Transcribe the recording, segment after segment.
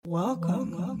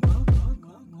Welcome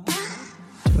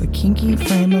to a kinky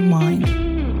frame of mind.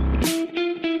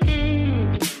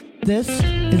 This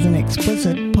is an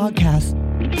explicit podcast.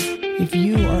 If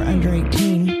you are under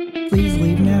 18, please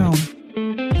leave now.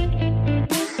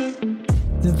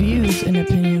 The views and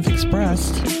opinions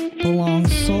expressed belong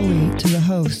solely to the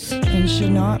hosts and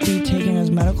should not be taken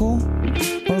as medical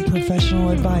or professional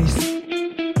advice.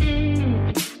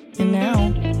 And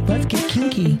now, let's get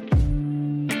kinky.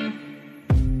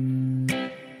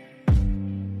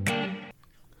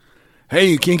 Hey,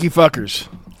 you kinky fuckers.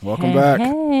 Welcome back.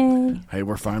 Hey. Hey,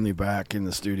 we're finally back in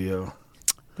the studio.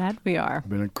 That we are.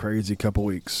 Been a crazy couple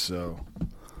weeks, so.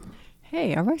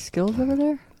 Hey, are my Skittles over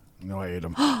there? No, I ate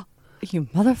them. You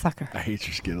motherfucker. I hate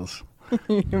your Skittles.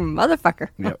 You motherfucker.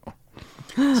 Yep.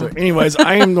 So, anyways,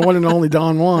 I am the one and only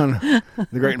Don Juan,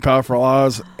 the great and powerful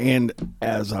Oz, and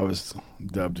as I was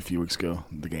dubbed a few weeks ago,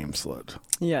 the game slut.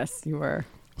 Yes, you were.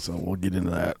 So we'll get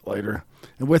into that later.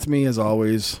 And with me, as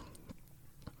always,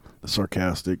 the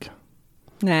sarcastic,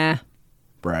 Nah.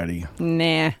 bratty,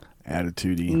 Nah.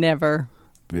 attitudey, Never.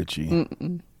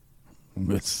 bitchy,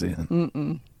 with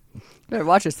sin. Better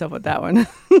watch yourself with that one.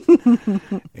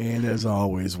 And as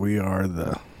always, we are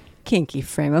the Kinky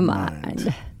frame of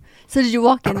mind. So did you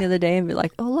walk in the other day and be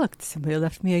like, oh, look, somebody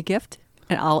left me a gift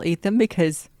and I'll eat them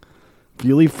because... If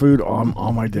you leave food on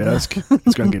my desk,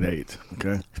 it's going to get ate,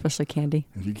 okay? Especially candy.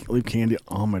 If you leave candy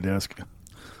on my desk.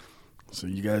 So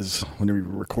you guys, whenever we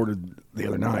recorded the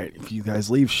other night, if you guys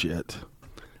leave shit,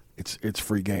 it's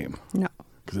free game. No.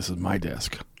 Because this is my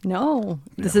desk. No.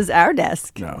 This is our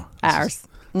desk. No. Ours.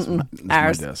 This is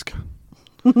Ours. my desk.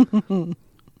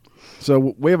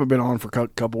 So we haven't been on for a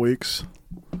couple weeks.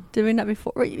 Did we not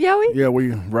before? Yeah, we... Yeah,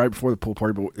 we right before the pool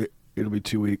party, but it'll be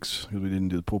 2 weeks because we didn't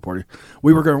do the pool party.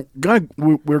 We were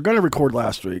gonna record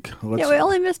last week. Yeah, we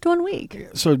only missed 1 week.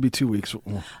 So it'd be 2 weeks.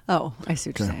 Oh, I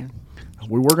see what you're Okay. saying.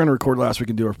 We were going to record last week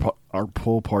and do our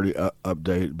pool party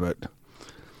update, but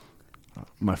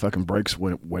my fucking brakes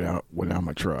went out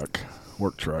my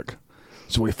work truck.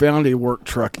 So we found a work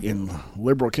truck in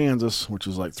Liberal, Kansas, which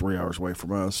is like 3 hours away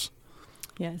from us.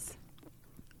 Yes.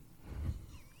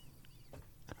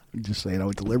 I'm just saying I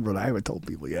went to Liberal, and I haven't told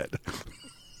people yet.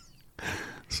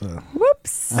 So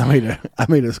Whoops. I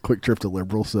made a quick trip to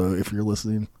Liberal. So if you're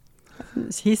listening,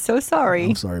 He's so sorry.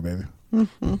 I'm sorry, baby.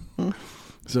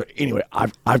 So anyway,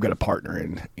 I've got a partner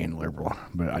in Liberal,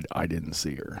 but I didn't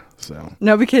see her. So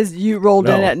No, because you rolled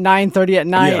in at 9:30 at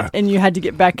night, Yeah. and you had to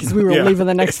get back because we were Yeah. leaving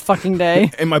the next fucking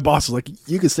day. And my boss was like,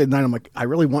 "You can stay tonight." I'm like, "I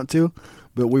really want to,"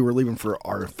 but we were leaving for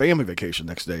our family vacation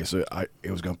next day, so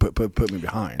it was going to put me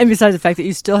behind. And besides the fact that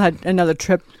you still had another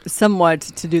trip, somewhat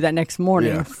to do that next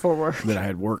morning Yeah. for work. Then I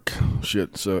had work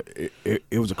shit, so it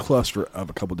was a cluster of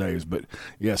a couple days. But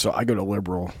yeah, so I go to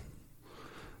Liberal.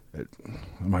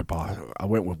 My boss, I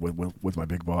went with my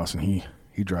big boss, and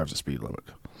he drives the speed limit.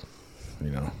 You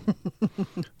know,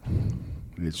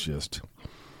 it's just.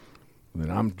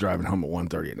 Then I'm driving home at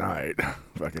 1:30 at night,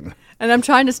 fucking. And I'm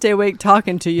trying to stay awake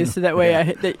talking to you, so that way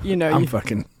I'm you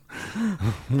fucking.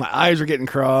 My eyes are getting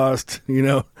crossed. You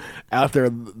know, out there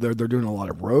they're doing a lot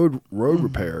of road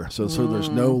repair, so there's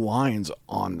no lines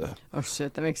on the. Oh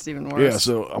shit, that makes it even worse. Yeah,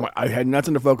 so I had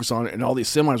nothing to focus on, and all these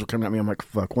semis were coming at me. I'm like,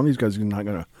 fuck, one of these guys is not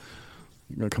gonna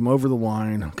come over the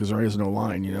line because there is no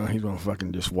line. You know, he's gonna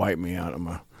fucking just wipe me out. I'm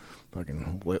a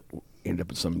fucking end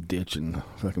up in some ditch in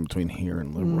fucking between here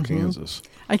and Liberal, Kansas.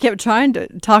 I kept trying to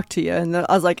talk to you, and I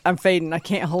was like, I'm fading. I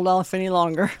can't hold off any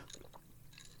longer.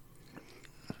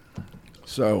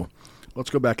 So let's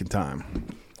go back in time.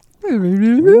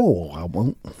 Mm-hmm. Oh, I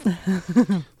won't.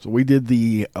 So we did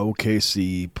the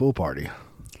OKC pool party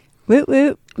Woot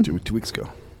woot. 2 weeks ago.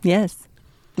 Yes,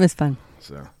 it was fun.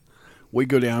 So we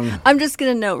go down. I'm just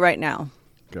gonna note right now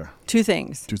Okay, 2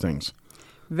 things. 2 things.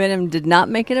 Venom did not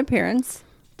make an appearance.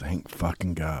 Thank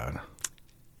fucking God.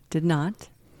 Did not.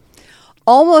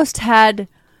 Almost had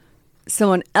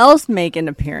someone else make an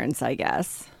appearance, I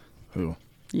guess. Who?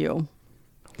 You.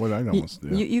 What did I almost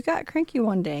do? You got cranky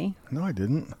one day. No, I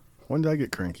didn't. When did I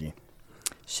get cranky?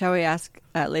 Shall we ask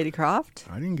Lady Croft?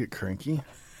 I didn't get cranky.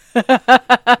 There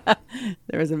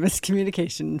was a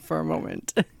miscommunication for a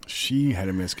moment. She had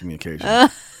a miscommunication.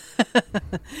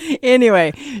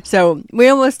 Anyway, so we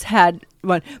almost had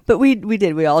one, but we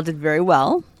did. We all did very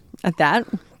well at that.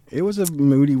 It was a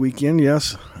moody weekend,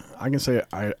 yes. I can say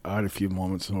I had a few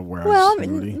moments where I Well, was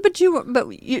moody. but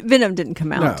Venom didn't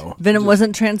come out. No, Venom just-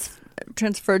 wasn't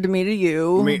transferred to me to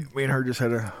you. Me and her just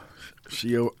had she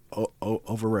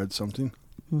overread something.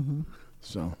 Mm-hmm.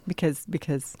 So because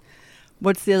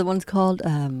what's the other one's called?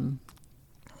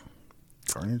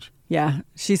 Carnage. Yeah,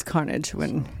 she's Carnage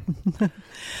when.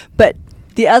 But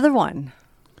the other one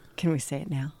Can we say it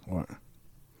now? What?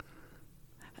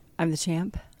 I'm the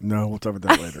champ. No, we'll talk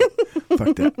about that later.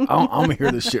 Fuck that. I'm gonna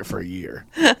hear this shit for a year.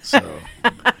 So,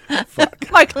 fuck.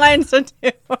 My clients do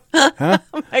too. Huh?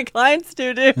 My clients do.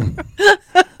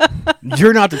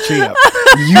 You're not the champ.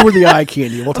 You were the eye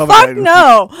candy. We'll talk about Fuck that.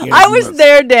 no. in I a few was months.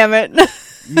 there, damn it.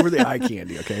 You were the eye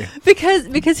candy. Okay.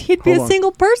 because he'd be Hold a on.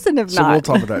 single person if So not. we'll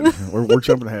talk about that. We're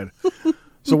jumping ahead.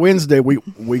 So Wednesday we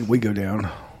go down.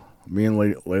 Me and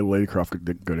Lady Croft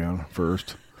go down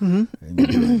first, and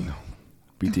then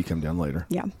BT come down later.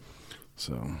 Yeah.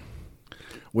 So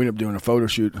we end up doing a photo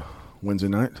shoot Wednesday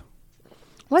night.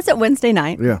 Was it Wednesday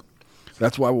night? Yeah,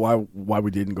 that's why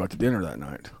we didn't go out to dinner that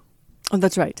night, Oh,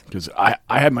 that's right. because I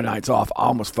had my nights off. I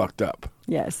almost fucked up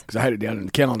Yes. because I had it down in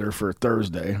the calendar for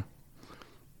Thursday,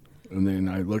 and then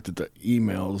I looked at the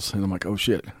emails and I'm like, oh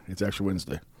shit, it's actually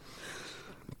Wednesday.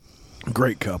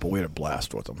 Great couple. We had a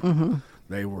blast with them. Mm-hmm.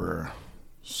 They were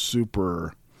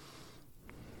super,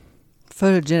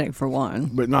 Photogenic for one.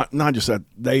 but not just that.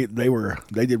 They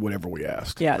did whatever we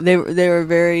asked. Yeah, they were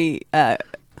very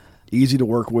Easy to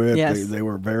work with. Yes. They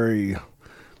were very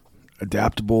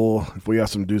adaptable. If we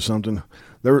asked them to do something,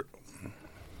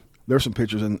 there's some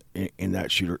pictures in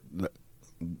that shooter.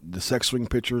 The sex swing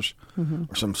pictures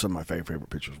are some of my favorite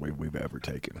pictures we've ever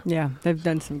taken. yeah, they've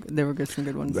done some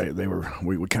good ones. They were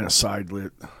we kind of side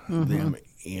lit them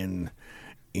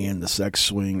in the sex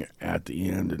swing at the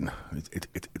end, and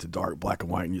it's a dark black and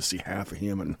white, and you see half of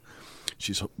him, and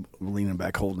she's leaning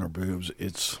back holding her boobs.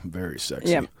 It's very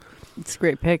sexy. Yeah. It's a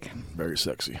great pick. Very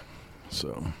sexy.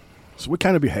 So we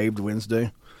kind of behaved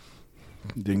Wednesday.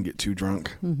 Didn't get too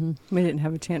drunk. We didn't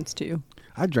have a chance to.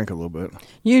 I drank a little bit.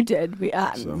 You did.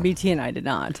 So. BT and I did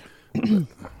not. You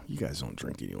guys don't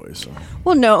drink anyway, so.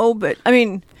 Well, no, but I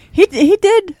mean, he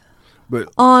did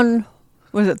But on,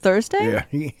 was it Thursday? yeah,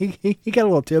 he got a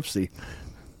little tipsy.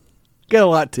 Got a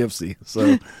lot tipsy.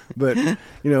 So, but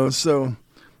so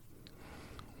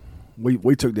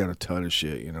we took down a ton of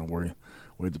shit.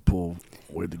 We had to pull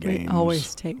with the games. We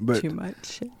always take But too much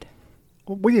shit.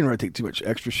 we didn't really take too much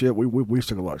extra shit. We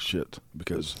took a lot of shit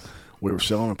because we were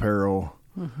selling apparel.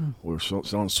 We were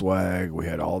selling swag. We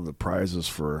had all the prizes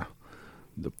for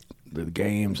the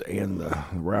games and the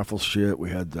raffle shit.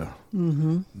 We had the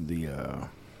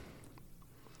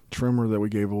trimmer that we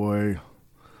gave away.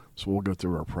 So we'll go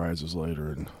through our prizes later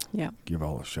and Yeah. give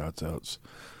all the shots outs.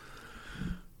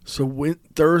 So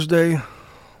Thursday,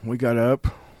 we got up,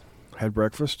 had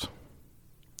breakfast.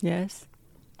 Yes.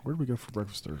 Where did we go for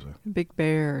breakfast Thursday? Big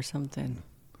Bear or something.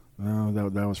 No,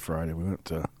 that was Friday. We went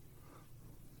to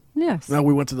Yes.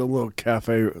 we went to the little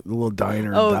cafe, the little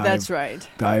diner. Oh, dive, that's right.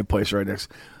 dive place right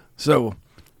next. So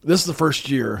this is the first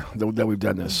year that we've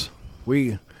done this.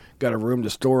 We got a room to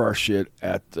store our shit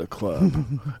at the club.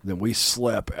 Then we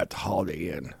slept at the Holiday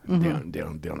Inn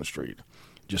down the street,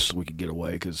 just so we could get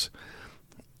away. Because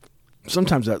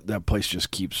sometimes that place just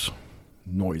keeps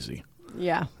noisy.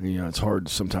 Yeah. It's hard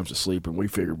sometimes to sleep, and we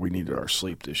figured we needed our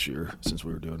sleep this year since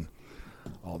we were doing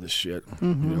all this shit.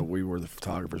 We were the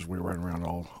photographers. We were running around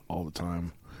all the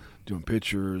time doing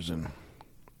pictures, and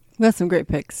We got some great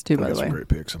pics too, I by got the some way. great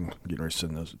pics. I'm getting ready to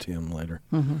send those to Tim later.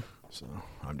 So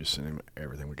I'm just sending him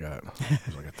everything we got.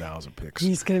 There's like 1,000 pics.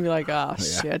 He's gonna be like, oh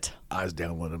Yeah. shit. I was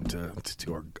downloading them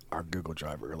to our Google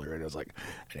Drive earlier, and it was like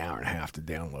an hour and a half to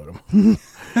download them.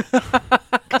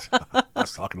 I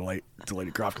was talking to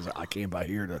Lady Croft because I came by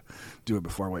here to do it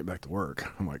before I went back to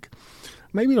work. I'm like,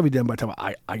 maybe it'll be done by the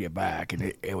time I get back,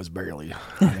 and it was barely.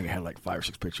 I think I had like 5 or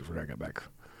 6 pictures when I got back.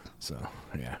 So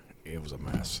yeah, it was a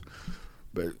mess,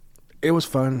 but it was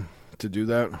fun to do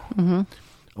that.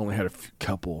 Only had a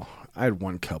couple. I had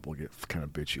one couple get kind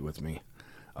of bitchy with me.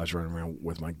 I was running around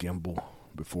with my gimbal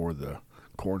before the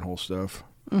cornhole stuff,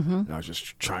 and I was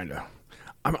just trying to.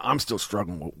 I'm still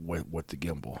struggling with the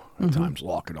gimbal at times,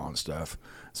 locking on stuff.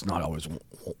 It's not always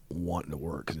wanting to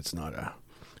work because it's not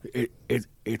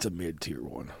it's a mid-tier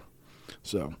one.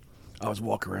 So I was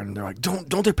walking around and they're like, "Don't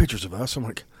take pictures of us." I'm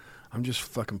like, "I'm just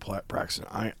fucking practicing.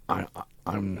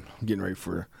 I'm getting ready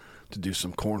to do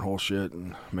some cornhole shit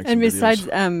and make some And besides,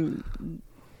 videos."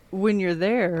 when you're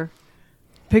there,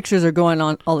 pictures are going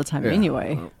on all the time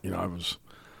anyway. I was.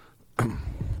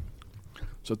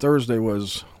 So Thursday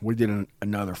we did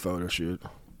another photo shoot.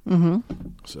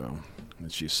 So,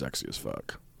 and she's sexy as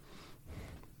fuck.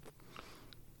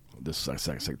 This is the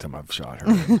second time I've shot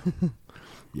her.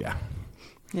 Yeah.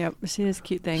 Yep, she is a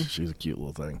cute thing. She's a cute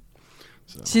little thing.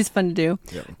 So. She's fun to do.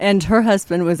 Yep. And her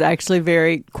husband was actually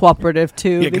very cooperative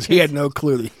too. Yeah, because he had no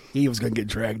clue that he was going to get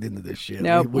dragged into this shit.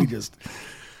 Nope. We just,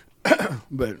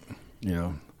 but we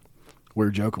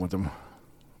were joking with him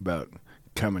about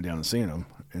coming down and seeing him,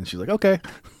 and she's like, "Okay,"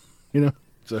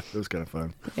 So it was kind of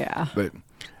fun. Yeah. But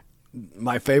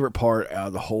my favorite part out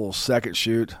of the whole second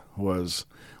shoot was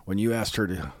when you asked her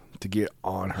to get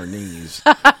on her knees,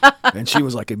 and she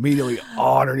was like immediately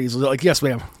on her knees, like, yes,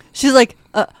 ma'am. She's like,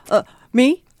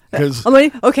 me? Because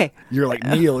okay. you're like,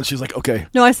 kneel, and she's like, okay.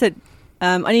 No, I said,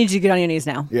 I need you to get on your knees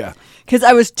now. Yeah. Because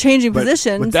I was changing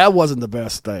positions. But that wasn't the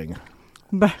best thing.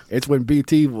 But It's when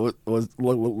BT was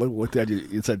looked at you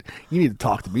and said, you need to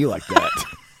talk to me like that.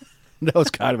 That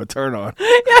was kind of a turn on.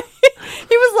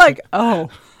 he was like, oh,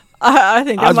 I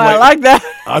think I might waiting, like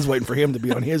that. I was waiting for him to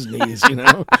be on his knees, you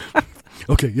know.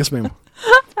 Okay, yes, ma'am.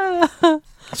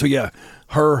 So yeah,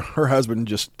 her husband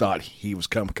just thought he was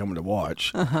coming to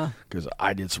watch because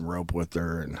I did some rope with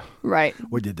her and Right.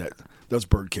 we did that. Those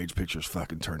birdcage pictures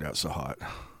fucking turned out so hot.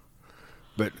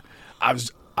 But I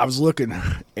was looking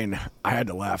and I had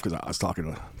to laugh because I was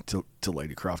talking to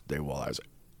Lady Croft today while I was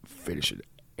finishing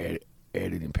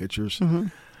editing pictures. Mm-hmm.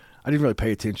 I didn't really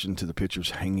pay attention to the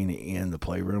pictures hanging in the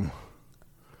playroom.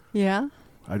 Yeah.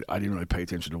 I didn't really pay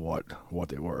attention to what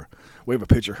they were. We have a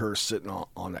picture of her sitting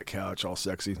on that couch, all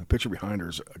sexy. The picture behind her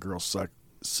is a girl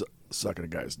sucking a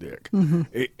guy's dick. Mm-hmm.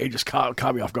 It just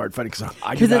caught me off guard, funny because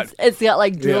it's got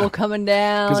like drill coming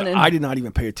down. Because I did not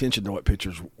even pay attention to what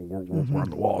pictures were on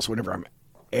the wall. So whenever I'm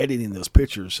editing those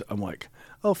pictures, I'm like,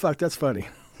 oh fuck, that's funny,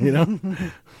 you know.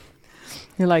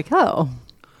 You're like, oh.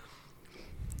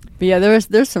 But yeah,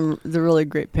 there's some really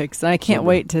great pics, and I can't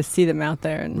wait to see them out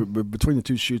there. And between the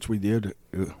two shoots we did,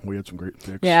 we had some great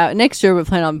pics. Yeah, next year we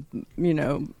plan on,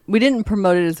 we didn't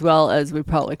promote it as well as we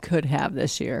probably could have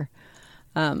this year,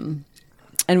 and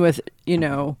with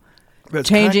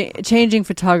changing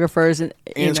photographers and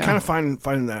it's kind of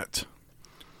finding that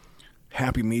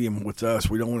happy medium with us.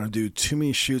 We don't want to do too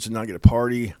many shoots and not get a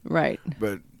party, right?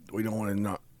 But we don't want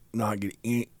to not get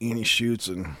any shoots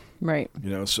and right.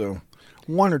 So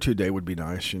 1 or 2 day would be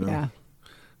nice, Yeah.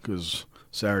 Because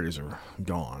Saturdays are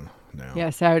gone now.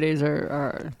 Yeah, Saturdays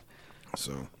are.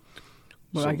 So.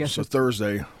 Well, I guess so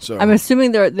Thursday. So I'm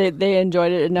assuming they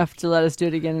enjoyed it enough to let us do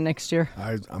it again next year.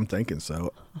 I'm thinking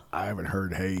so. I haven't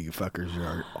heard, hey, you fuckers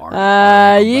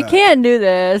are you can't do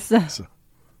this. So,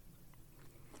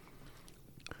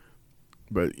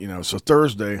 but so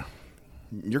Thursday,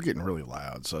 you're getting really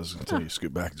loud. So I was going to tell you to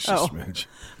scoot back just a smidge.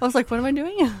 I was like, what am I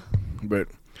doing? But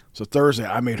so Thursday,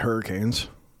 I made hurricanes,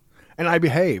 and I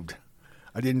behaved.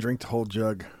 I didn't drink the whole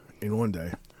jug in one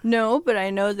day. No, but I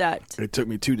know that. It took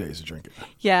me 2 days to drink it.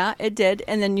 Yeah, it did,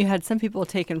 and then you had some people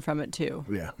taken from it too.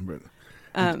 Yeah, but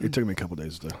it took me a couple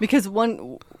days to. Because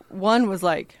one was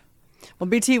like, well,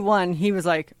 BT won. He was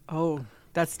like, oh,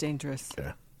 that's dangerous.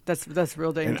 Yeah. That's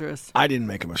real dangerous. And I didn't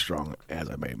make him as strong as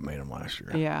I made him last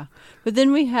year. Yeah, but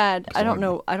then we had I don't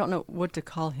know what to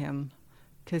call him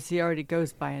because he already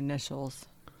goes by initials.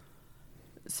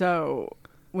 So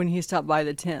when he stopped by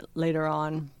the tent later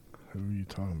on. Who are you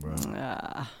talking about?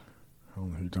 I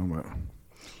don't know who you're talking about.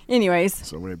 Anyways.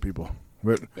 So many people.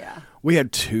 But yeah. We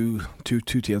had two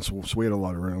tents, so we had a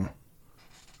lot of room.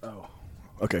 Oh.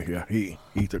 Okay, yeah.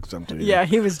 He took some too. Yeah,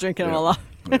 he was drinking them a lot.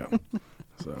 Yeah.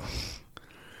 So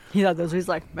he thought those. He's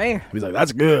like, man. He's like,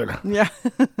 that's good. Yeah.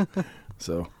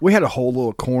 So we had a whole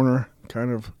little corner,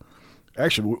 kind of.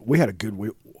 Actually, we had a good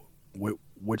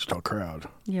Wichita crowd.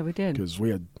 Yeah, we did. Because we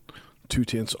had 2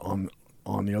 tents on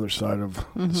the other side of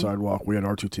the sidewalk. We had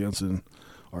our 2 tents, and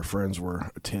our friends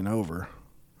were a tent over.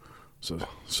 So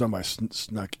somebody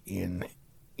snuck in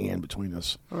between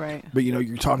us. Right. But,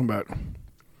 you're talking about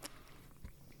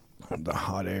the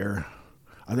hot air.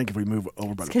 I think if we move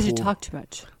over by the pool. Because you talk too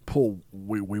much. Pool,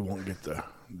 we won't get the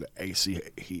AC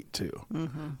heat, too.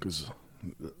 Because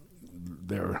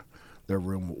their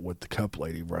room with the cup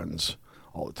lady runs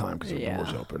all the time because the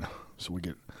door's open. So we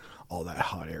get all that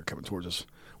hot air coming towards us,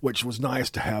 which was nice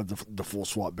to have the full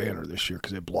swap banner this year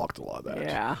because it blocked a lot of that.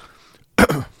 Yeah.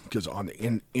 Because on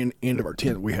the end of our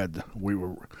tent, we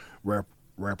were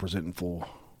representing full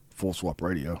swap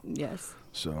radio. Yes.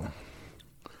 So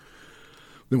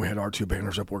then we had our 2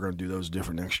 banners up. We're going to do those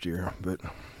different next year, but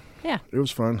yeah, it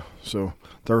was fun. So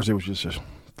Thursday was just a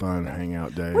fun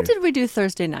hangout day. What did we do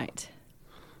Thursday night?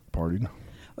 Partied.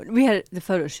 We had the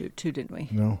photo shoot too, didn't we?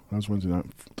 No, that was Wednesday night.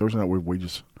 Thursday night we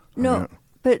just hung no, out.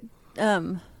 But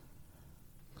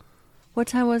what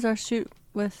time was our shoot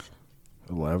with?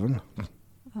 11.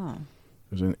 Oh,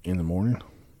 It was in the morning.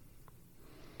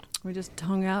 We just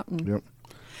hung out and. Yep.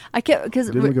 I kept because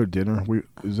Didn't we go to dinner?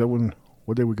 Is that when?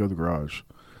 What day we go to the garage?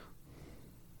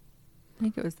 I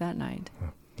think it was that night.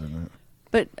 That night.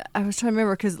 But I was trying to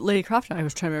remember because Lady Croft and I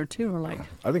was trying to remember too. And we're like,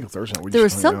 I think Thursday night we there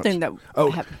was just hung out. something that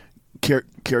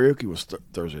karaoke was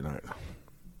Thursday night.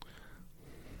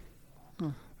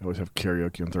 I always have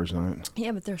karaoke on Thursday night.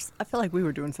 Yeah, but I feel like we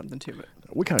were doing something too.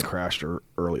 But We kind of crashed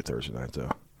early Thursday night, though.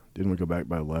 Didn't we go back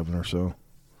by 11 or so?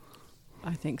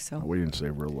 I think so. We didn't stay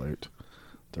real late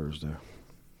Thursday.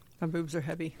 My boobs are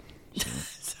heavy.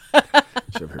 She's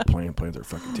over here playing with their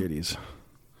fucking titties.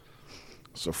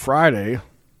 So Friday,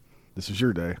 this is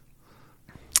your day.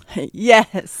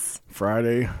 Yes.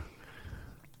 Friday,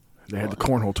 they had the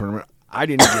cornhole tournament. I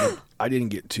didn't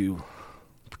get to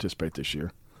participate this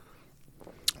year.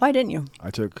 Why didn't you?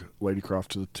 I took Lady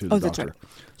Croft to the Oh, that's doctor.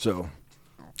 right. So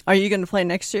Are you going to play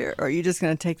next year, or are you just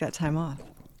going to take that time off?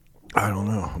 I don't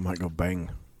know. I might go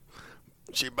bang.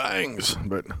 She bangs,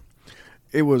 but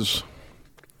it was.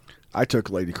 I took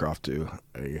Lady Croft to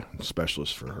a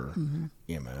specialist for her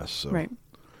EMS. So Right.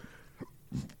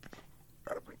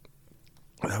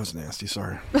 that was nasty.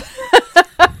 Sorry.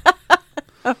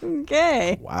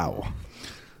 Okay. Wow.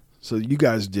 So you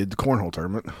guys did the cornhole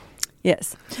tournament.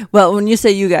 Yes. Well, when you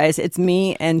say you guys, it's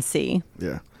me and C.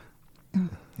 Yeah.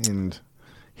 And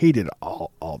he did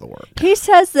all the work. He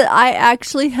says that I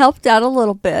actually helped out a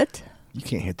little bit. You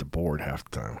can't hit the board half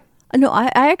the time. No, I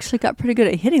actually got pretty good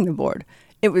at hitting the board.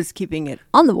 It was keeping it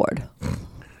on the board.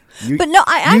 But no,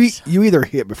 You either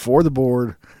hit before the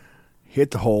board,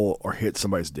 hit the hole, or hit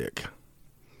somebody's dick.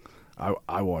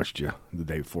 I watched you the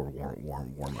day before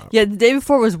warm up. Yeah, the day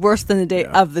before was worse than the day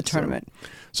of the tournament.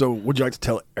 So would you like to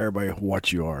tell everybody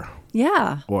what you are?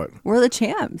 Yeah. What? We're the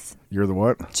champs. You're the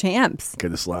what? Champs. Okay,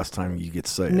 this is the last time you get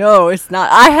to say it. No, it's not.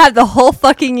 I had the whole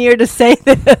fucking year to say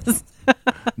this.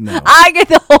 No. I get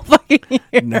the whole fucking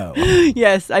year. No.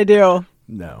 Yes, I do.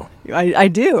 No. I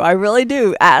do. I really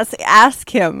do. Ask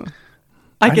him.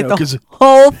 I get know, the 'cause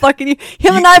whole fucking year.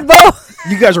 Him and I both.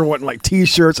 You guys are wanting like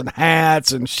T-shirts and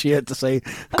hats and shit to say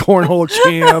cornhole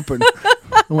champ, and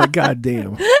I'm like, God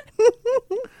damn.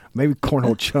 Maybe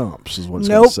cornhole chumps is what it's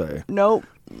going to say. Nope.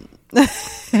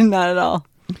 Not at all.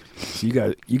 So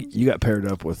you got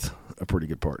paired up with a pretty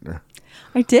good partner,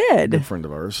 I did. good friend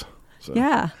of ours. So.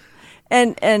 Yeah.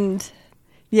 And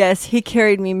yes, he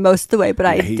carried me most of the way, but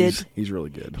I did. He's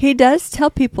really good. He does tell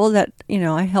people that,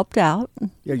 I helped out.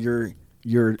 Yeah,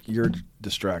 you're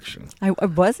distraction I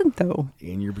wasn't, though.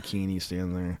 in your bikini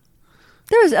standing there.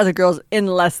 There was other girls in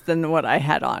less than what I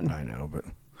had on. I know, but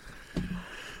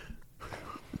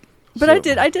But so,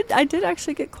 I did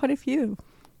actually get quite a few.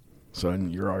 So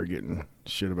you're already getting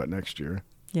shit about next year.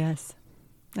 Yes,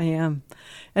 I am.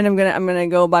 And I'm gonna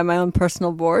go buy my own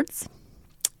personal boards,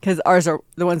 because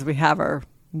the ones we have are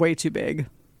way too big.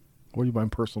 What are you buying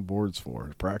personal boards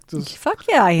for? Practice? Fuck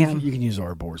yeah, I am. You can use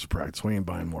our boards to practice. We ain't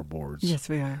buying more boards. Yes,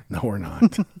 we are. No, we're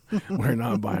not. We're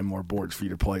not buying more boards for you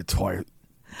to play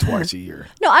twice a year.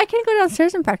 No, I can go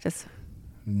downstairs and practice.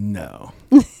 No.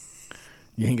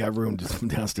 You ain't got room to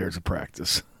downstairs to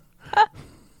practice.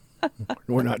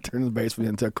 We're not turning the basement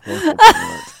into a cornhole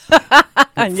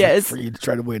tournament. Yes. For you to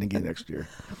try to win again next year.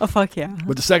 Oh, fuck yeah.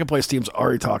 But the second place team's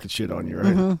already talking shit on you,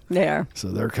 right? Mm-hmm. They are. So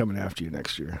they're coming after you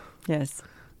next year. Yes.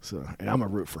 So, and I'm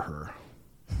going to root for her.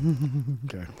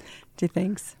 Okay. Do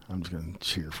thanks. I'm just going to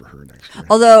cheer for her next year.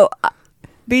 Although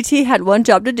BT had one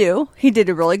job to do. He did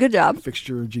a really good job. Fixed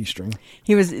your G-string.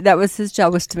 That was his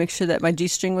job, was to make sure that my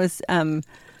G-string was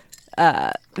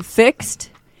fixed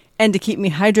and to keep me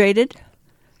hydrated.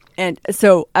 And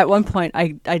so at one point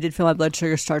I did feel my blood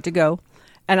sugar start to go,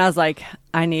 and I was like,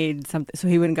 I need something. So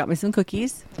he went and got me some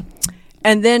cookies.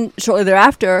 And then shortly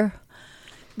thereafter,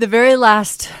 the very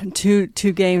last two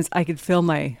games, I could feel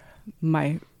my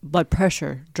blood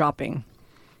pressure dropping.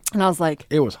 And I was like,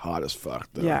 It was hot as fuck,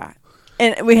 though. yeah.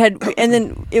 And and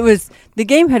then the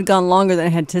game had gone longer than I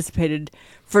had anticipated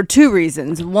for two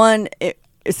reasons. One,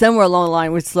 somewhere along the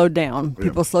line we slowed down. Yeah.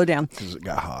 People slowed down. Because it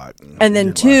got hot. And then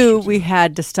it did last two, year, we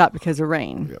had to stop because of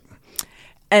rain. Yep.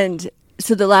 And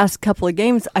so the last couple of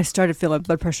games, I started feeling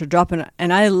blood pressure dropping.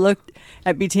 And I looked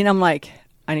at BT and I'm like,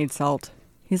 I need salt.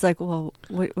 He's like, well,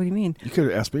 what do you mean? You could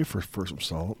have asked me for some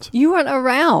salt. You weren't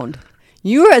around.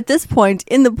 You were at this point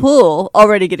in the pool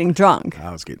already getting drunk.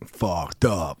 I was getting fucked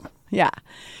up. Yeah.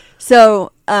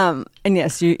 So, and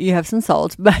yes, you have some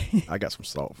salt, but I got some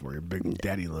salt for you. Big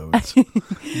daddy loads.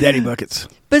 Daddy buckets.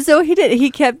 but so he did.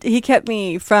 He kept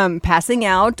me from passing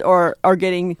out or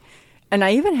getting, and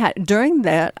I even had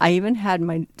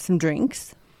some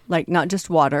drinks, like not just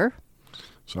water.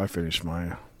 So I finished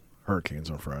my Hurricanes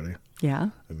on Friday. Yeah.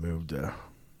 And moved, I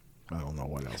don't know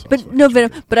what else. But no,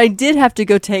 but I did have to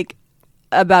go take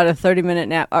about a 30-minute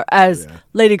nap, or as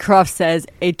Lady Croft says,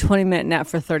 a 20-minute nap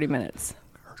for 30 minutes.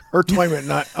 Her 20-minute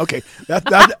night. Okay,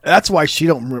 that's why she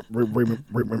don't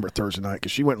remember Thursday night,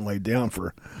 because she went and laid down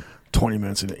for 20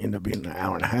 minutes and it ended up being an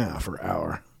hour and a half or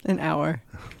hour. An hour.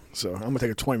 So I'm gonna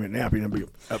take a 20-minute nap and be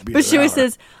up. But she always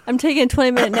says, "I'm taking a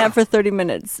 20-minute nap for 30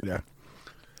 minutes." Yeah.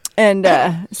 And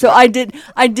so I did,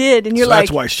 and you're So like,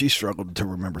 that's why she struggled to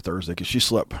remember Thursday because she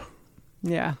slept.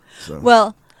 yeah. So.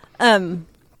 Well,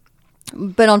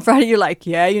 but on Friday you're like,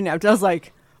 yeah, you napped. I was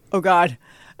like, oh God,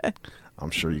 I'm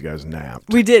sure you guys napped.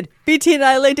 we did. BT and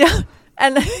I lay down,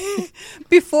 and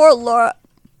before Laura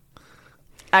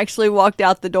actually walked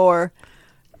out the door,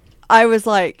 I was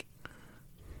like,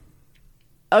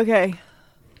 okay.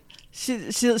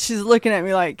 She's looking at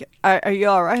me like, are you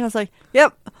all right? I was like,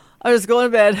 yep. I was going to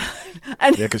bed.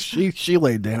 And Yeah, because she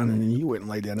laid down and then you went and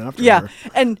laid down after yeah, her.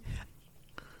 and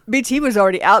BT was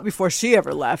already out before she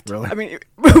ever left. Really? I mean,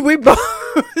 we both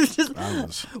just,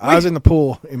 I was in the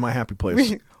pool in my happy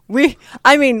place. we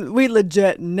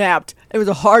legit napped. It was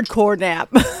a hardcore nap.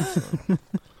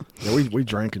 Yeah, we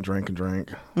drank and drank and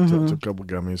drank. Mm-hmm. Took a couple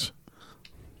gummies.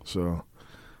 So,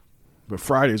 but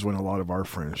Friday's when a lot of our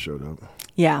friends showed up.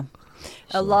 Yeah,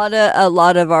 a lot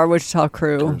of our Wichita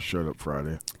crew Showed up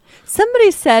Friday.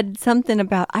 Somebody said something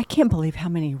about, I can't believe how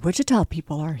many Wichita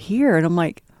people are here, and I'm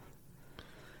like,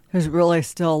 there's really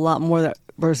still a lot more that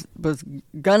was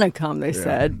gonna come. They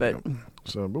said, but yeah.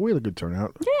 So, but we had a good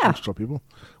turnout. Yeah. Wichita people.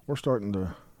 We're starting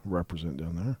to represent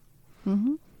down there.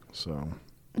 Mm-hmm. So.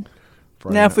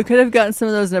 Friday now if night- we could have gotten some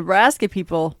of those Nebraska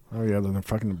people. Oh yeah, then the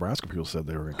fucking Nebraska people said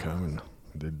they were going to come and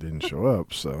they didn't show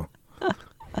up. So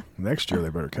next year they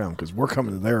better come because we're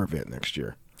coming to their event next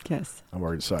year. Yes. I've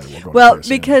already decided we're going. Well, to KSN.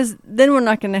 because then we're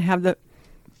not going to have the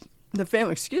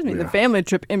family. Excuse me, the Yeah. family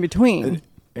trip in between.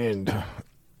 and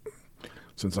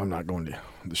since I'm not going to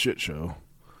the shit show,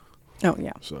 Oh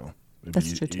yeah, so it'd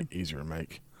That's be true, too. easier to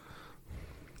make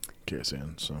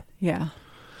KSN. yeah.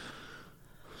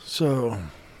 So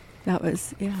That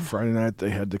was Friday night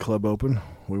they had the club open.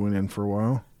 We went in for a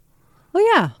while.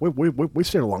 Oh yeah, We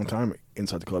stayed a long time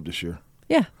inside the club this year,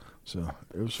 yeah. so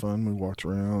it was fun. We walked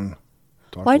around.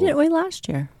 Talked Why a little. didn't we last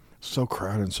year? So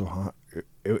crowded and so hot.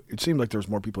 It seemed like there was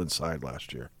more people inside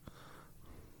last year.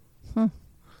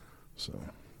 So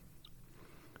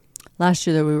Last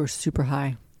year though we were super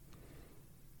high.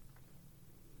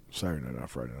 Saturday night, not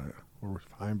Friday night. Were we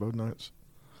high in both nights?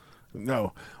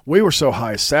 No, we were so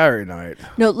high Saturday night.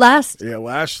 No, last Yeah,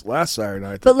 last Saturday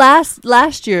night. but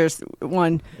last year's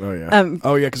one. Oh yeah.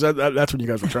 Because that's when you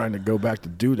guys were trying to go back to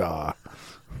Doodah.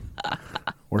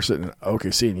 We're sitting in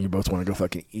OKC and you both want to go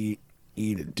fucking eat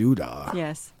at Doodah.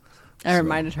 Yes, I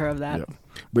reminded her of that. Yep.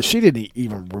 But she didn't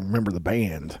even remember the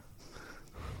band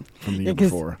from the year 'cause-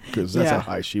 before because that's yeah.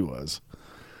 how high she was.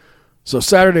 So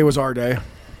Saturday was our day.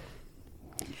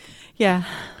 Yeah.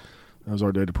 That was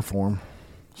our day to perform.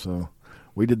 So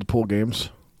we did the pool games.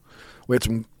 We had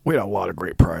a lot of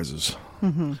great prizes.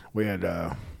 Mm-hmm. We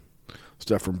had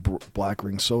stuff from Black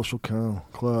Ring Social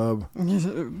Club.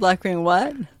 Black Ring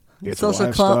what? It's Social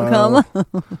a club.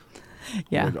 Lifestyle. We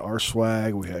Yeah. had our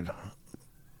swag. We had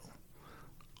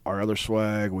our other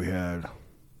swag. We had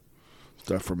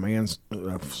stuff from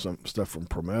some stuff from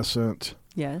Promescent.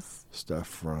 Yes. Stuff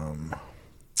from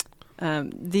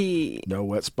The No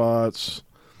Wet Spots.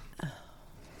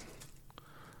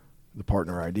 The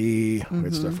Partner ID. We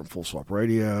had stuff from Full Swap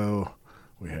Radio.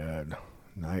 We had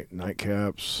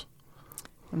nightcaps.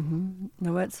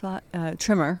 no wet spot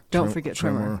trimmer. Don't forget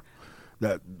trimmer.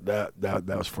 That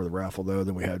was for the raffle though.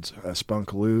 Then we had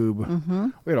Spunk Lube. Mm-hmm.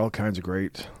 We had all kinds of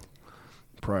great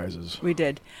prizes. We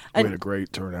did. We And had a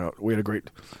great turnout. We had a great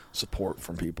support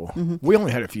from people. Mm-hmm. We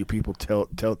only had a few people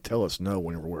tell us no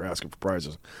when we were asking for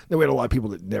prizes. Then we had a lot of people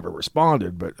that never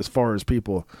responded. But as far as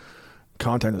people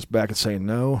contacting us back and saying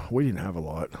no, we didn't have a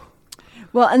lot.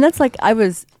 well, and that's like I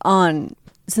was on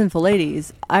Sinful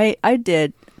Ladies. I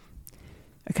did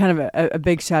a kind of a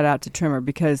big shout out to Trimmer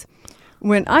because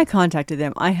when I contacted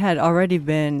them, I had already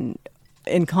been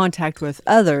in contact with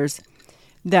others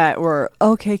that were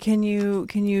okay. Can you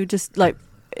just like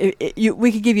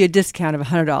we could give you a discount of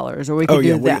 $100 or we could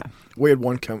do that. We had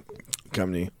one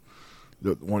company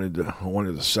that wanted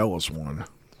to sell us one.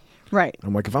 Right.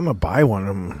 I'm like, if I'm gonna buy one,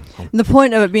 I'm The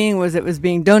point of it being was it was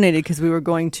being donated because we were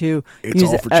going to it's use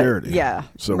all it, for charity. yeah.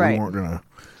 So right. we weren't gonna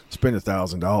spend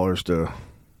 $1,000 to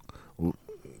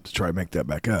try to make that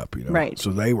back up. You know. Right. So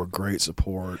they were great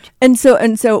support. And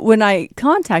so when I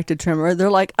contacted Trimmer,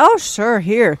 they're like, "Oh, sure,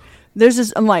 here." There's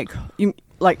just I'm like, "You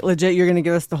like legit? You're gonna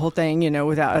give us the whole thing,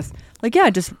 without us?" Like, yeah,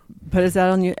 just put us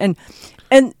out on you, and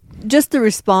just the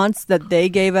response that they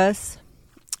gave us,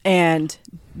 and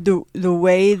the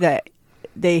way that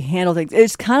they handle things,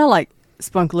 it's kind of like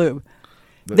Spunk Lube.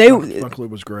 Spunk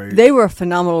Lube was great. They were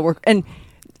phenomenal work, and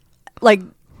like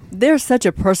they're such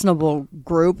a personable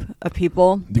group of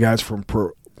people. The guys from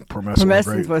Promescent were Promescent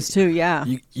great. was too, yeah.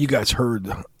 You guys heard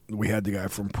we had the guy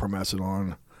from Promescent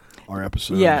on our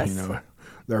episode. Yes. You know,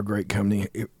 they're a great company.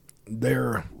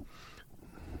 Their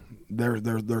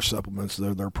supplements,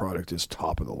 their product is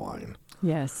top of the line.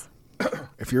 Yes.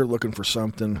 If you're looking for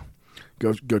something,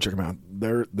 go check them out.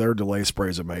 Their delay spray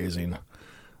is amazing.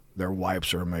 Their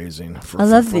wipes are amazing. For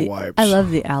wipes. I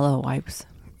love the aloe wipes.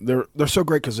 They're so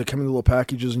great because they come in little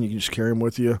packages and you can just carry them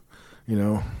with you. You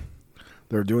know,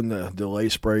 they're doing the delay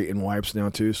spray in wipes now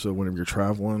too. So whenever you're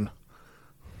traveling,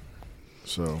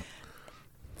 so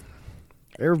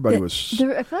everybody was.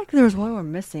 I feel like there was one we're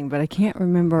missing, but I can't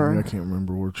remember. I can't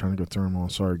remember. We're trying to go through them all.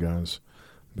 Sorry, guys,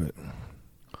 but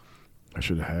I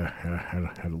should have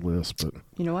had a list. But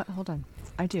you know what? Hold on,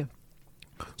 I do.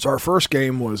 So our first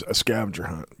game was a scavenger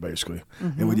hunt, basically,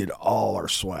 and we did all our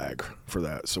swag for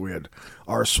that. So we had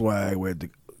our swag. We had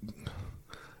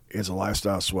it's a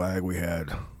lifestyle swag. We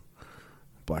had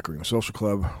Black Ring Social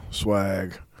Club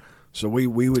swag. So we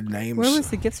would name. Where was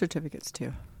the gift certificates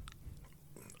to?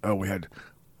 Oh, we had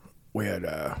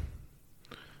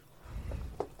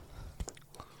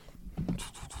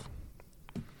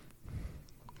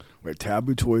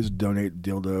Taboo Toys donate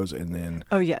dildos, and then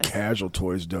Casual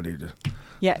Toys donated.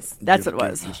 Yes, that's what it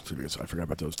was. I forgot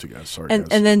about those two guys. Sorry, and,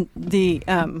 guys. And then the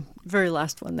very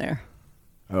last one there.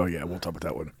 Oh, yeah, we'll talk about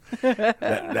that one.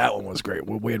 that one was great.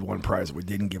 We had one prize that we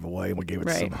didn't give away, and we gave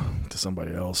it to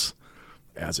somebody else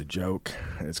as a joke,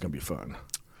 and it's going to be fun.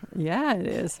 Yeah, it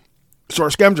is. So our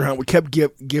scavenger hunt, we kept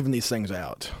giving these things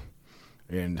out,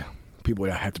 and people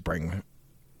would have to bring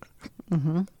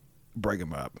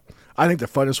them up. I think the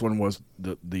funnest one was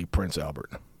the Prince Albert.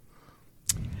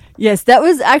 Yes, that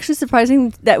was actually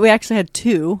surprising that we actually had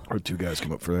two. Or two guys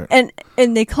come up for that.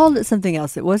 And they called it something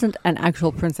else. It wasn't an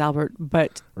actual Prince Albert,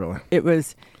 but really? It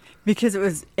was because it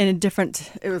was in a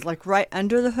different. It was like right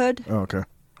under the hood. Oh, okay.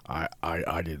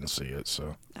 I didn't see it,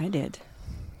 so I did.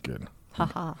 Good.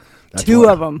 Haha. That's Two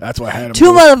why, of them. That's why I had them.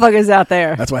 Two motherfuckers out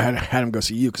there. That's why I had him go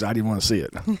see you because I didn't want to see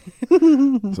it.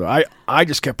 So I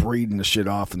just kept reading the shit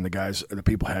off, and the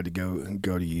people had to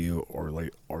go to you or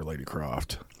Lady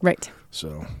Croft. Right.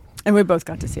 So. And we both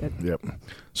got to see it. Yep.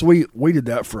 So we did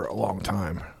that for a long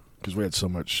time because we had so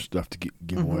much stuff to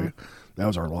give away. That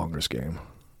was our longest game.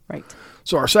 Right.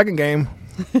 So our second game,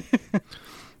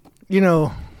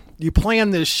 you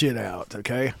plan this shit out,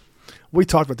 okay? We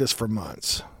talked about this for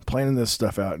months, planning this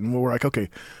stuff out, and we were like, okay,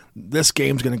 this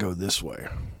game's going to go this way.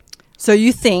 So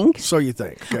you think.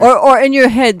 Okay? Or in your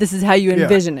head, this is how you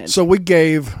envision it. So we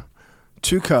gave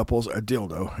two couples a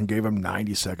dildo and gave them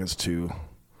 90 seconds to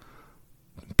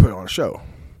put on a show.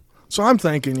 So I'm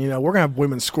thinking, we're going to have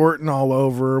women squirting all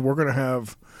over. We're going to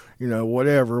have,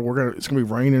 whatever. It's going to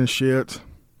be raining and shit.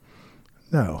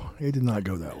 No, it did not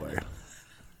go that way.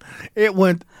 It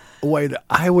went a way that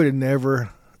I would have never,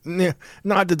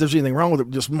 not that there's anything wrong with it,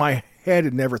 just my head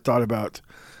had never thought about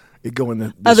it going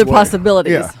this other way.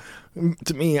 Possibilities. Yeah.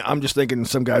 To me, I'm just thinking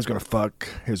some guy's going to fuck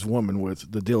his woman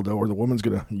with the dildo or the woman's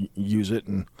going to use it.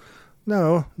 And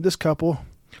no, this couple,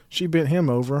 she bent him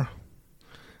over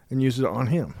and used it on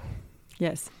him.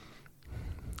 Yes.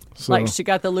 So, like she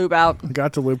got the lube out.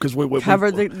 Got the lube because we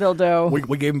covered the dildo.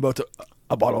 We gave them both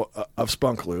a bottle of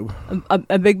spunk lube.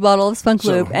 A big bottle of spunk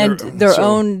lube and their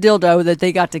own dildo that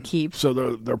they got to keep. So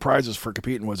their prizes for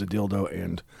competing was a dildo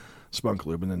and spunk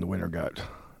lube, and then the winner got...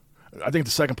 I think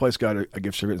the second place got a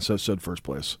gift certificate, and so did first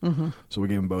place. So we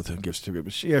gave them both a gift certificate.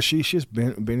 But she just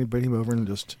bent him over and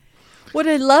just... What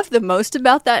I love the most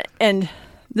about that, and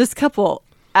this couple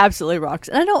absolutely rocks,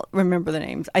 and I don't remember the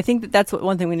names. I think that's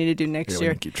one thing we need to do next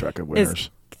year. We keep track of winners.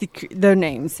 Their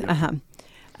names.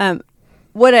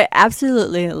 What I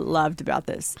absolutely loved about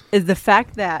this is the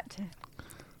fact that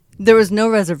there was no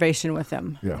reservation with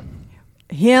them. Yeah.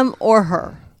 Him or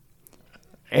her.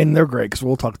 And they're great because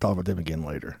we'll talk about them again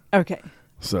later. Okay.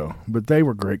 So, but they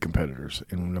were great competitors,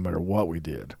 and no matter what we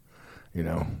did,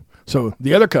 So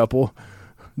the other couple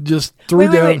just threw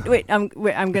down. Wait. I'm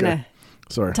gonna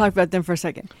talk about them for a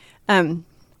second.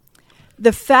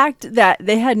 The fact that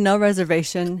they had no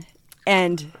reservation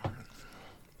and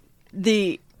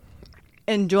the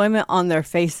enjoyment on their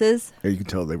faces. Yeah, you can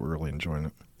tell they were really enjoying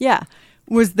it. Yeah,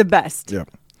 was the best. Yeah.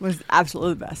 Was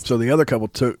absolutely the best. So the other couple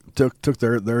took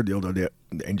their dildo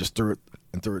and just threw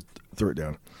it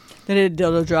down. They did a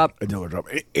dildo drop.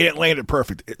 It landed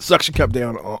perfect. It suction cup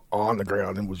down on the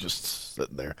ground and was just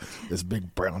sitting there. This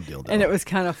big brown dildo. And it was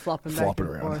kind of flopping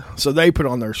around. So they put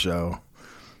on their show.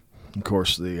 Of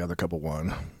course, the other couple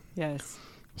won. Yes.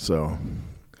 So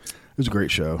it was a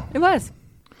great show. It was.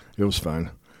 It was fun.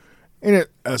 And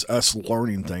it as us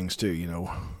learning things too,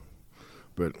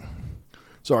 But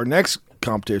so our next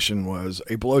competition was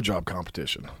a blowjob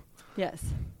competition. Yes.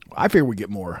 I figure we get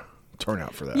more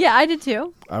turnout for that. Yeah, I did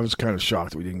too. I was kind of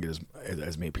shocked that we didn't get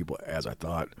as many people as I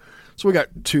thought. So we got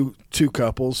two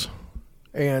couples,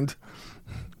 and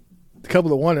the couple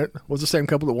that won it was the same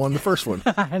couple that won the first one.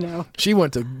 I know. She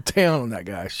went to town on that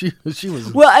guy. She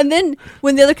was Well, and then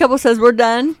when the other couple says we're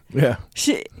done, yeah.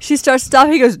 she starts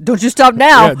stopping. He goes, "Don't you stop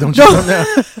now! Yeah, don't you come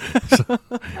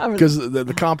now? Because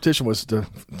the competition was to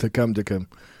come to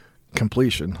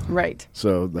completion. Right.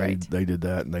 So they Right. they did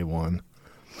that and they won.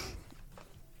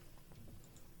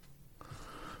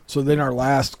 So then our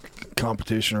last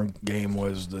competition or game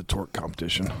was the torque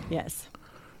competition. Yes.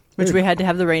 Which we had to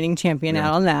have the reigning champion Yeah.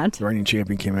 out on that. The reigning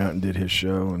champion came out and did his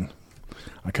show, and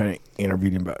I kind of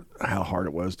interviewed him about how hard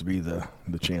it was to be the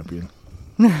champion.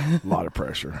 A lot of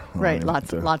pressure. on Right. him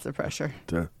Lots of pressure.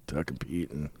 to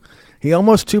compete, and he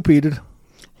almost two-peated.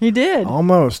 He did.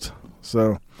 Almost.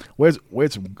 So we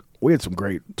had some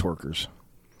great torquers.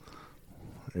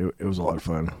 It was a lot of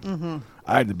fun. Mm-hmm.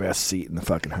 I had the best seat in the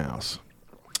fucking house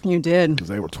You did. because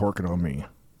they were torquing on me.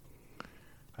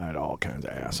 I had all kinds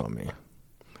of ass on me,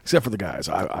 except for the guys.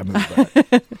 I moved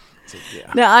back. So,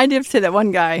 yeah. Now I did say that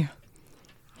one guy.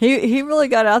 He really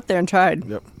got out there and tried.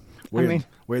 Yep. I mean-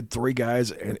 We had 3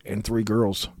 guys and 3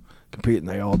 girls compete, and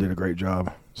they all did a great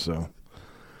job. So,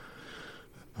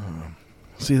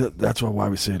 see that's why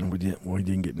we said we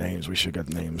didn't get names. We should have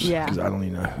got names. Yeah. Because I don't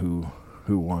even know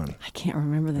who won. I can't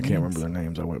remember the I names. can't remember their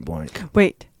names. I went blank.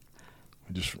 Wait.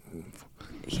 I just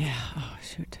Yeah. Oh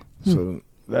shoot. so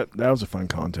that was a fun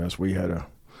contest. We had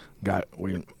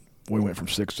we went from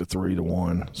 6 to 3 to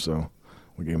 1. So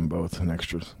we gave them both an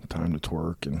extra time to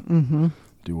twerk and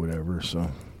do whatever.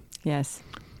 So. Yes.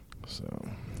 So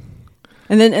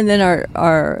And then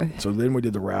our then we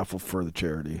did the raffle for the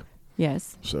charity.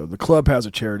 yes. So the club has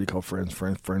a charity called Friends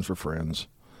for Friends,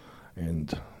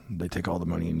 and they take all the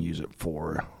money and use it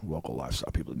for local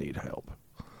lifestyle people that need help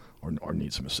or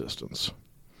need some assistance.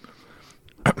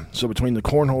 So between the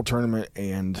cornhole tournament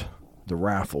and the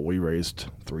raffle, we raised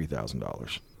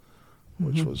 $3,000,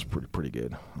 which was pretty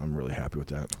good. I'm really happy with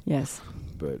that. Yes.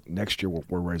 But next year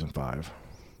we're raising $5,000.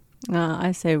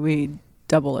 I say we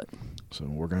double it. So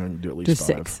we're going to do at least Do 5.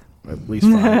 6. At least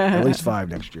 5. At least 5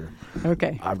 next year.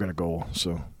 Okay. I've got a goal,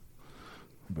 so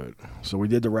we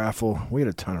did the raffle. We had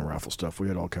a ton of raffle stuff. We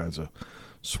had all kinds of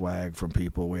swag from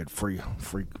people. We had free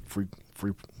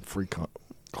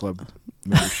club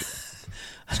membership.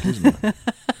 Excuse me.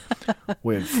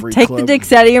 We had free Take club, the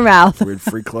dicks out of your mouth. We had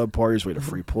free club parties. We had a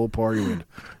free pool party. We had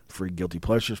free guilty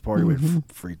pleasures party. We had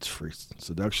free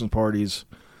seduction parties.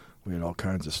 We had all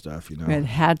kinds of stuff, you know. We had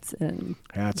hats and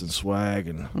swag,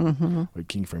 and we had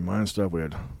King Free Mind stuff. We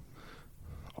had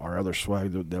our other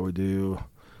swag that we do.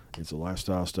 It's a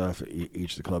lifestyle stuff.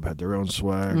 Each of the club had their own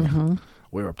swag.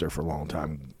 We were up there for a long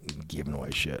time giving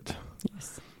away shit.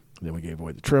 yes. Then we gave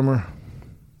away the trimmer.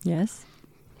 Yes.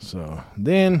 So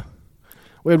then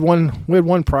we had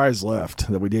one prize left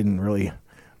that we didn't really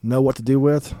know what to do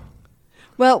with.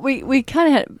 Well, we kind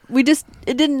of had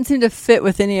it didn't seem to fit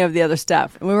with any of the other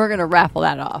stuff, and we were going to raffle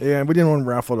that off. Yeah, we didn't want to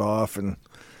raffle it off, and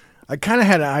I kind of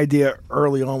had an idea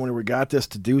early on when we got this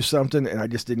to do something, and I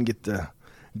just didn't get the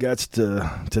guts to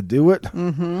do it.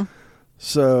 Mm-hmm.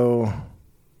 So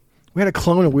we had a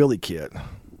clone and wheelie kit.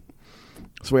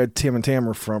 So we had Tim and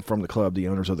Tamara from the club, the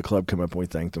owners of the club, come up and we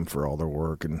thanked them for all their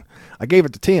work, and I gave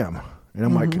it to Tim, and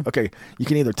I'm like, okay, you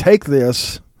can either take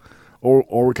this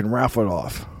or we can raffle it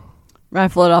off.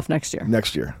 Raffle it off next year.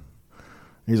 Next year.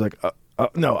 He's like,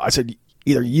 no. I said,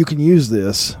 either you can use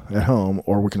this at home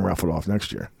or we can raffle it off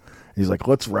next year. He's like,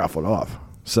 let's raffle it off.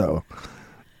 So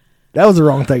that was the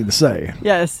wrong thing to say.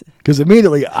 Yes. Because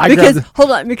immediately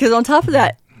Hold on, because on top of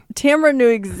that, Tamara knew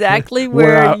exactly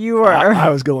where you were. I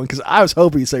was going, because I was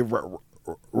hoping he'd say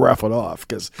raffle it off.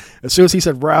 Because as soon as he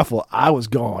said raffle, I was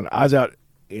gone. I was out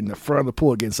in the front of the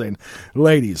pool again saying,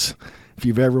 ladies, if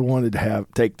you've ever wanted to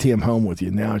take Tim home with you,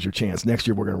 now's your chance. Next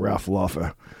year we're going to raffle off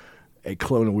a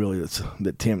clone of wheelie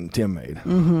that Tim made.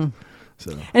 Mm-hmm.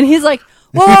 So And he's like,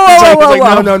 whoa, he's whoa.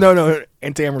 like, no.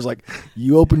 And Tamara's like,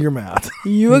 you open your mouth.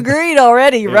 You agreed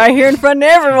already, right here in front of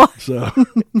everyone. So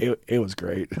it was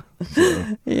great.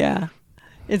 So, Yeah.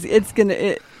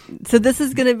 So this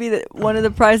is gonna be one of the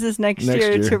prizes next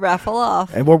year to raffle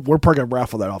off. and we're probably going to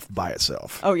raffle that off by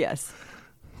itself. Oh yes.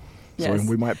 So Yes.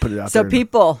 we might put it out So there.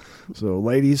 people, So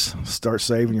ladies, start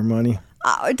saving your money.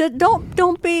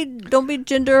 don't be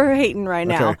gender hating right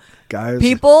now. Okay, guys.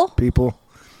 People,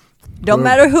 don't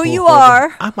matter who you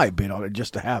are. I might bid on it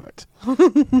just to have it.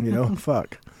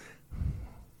 Fuck.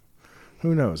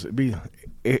 Who knows?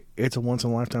 It's a once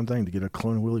in a lifetime thing to get a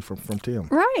clone of Willie from Tim.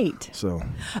 Right. So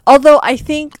Although I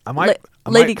think I might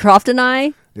Lady Croft and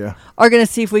I Yeah. are going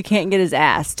to see if we can't get his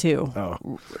ass too.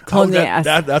 Oh, Clone the ass.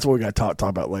 That's what we got to talk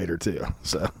about later too.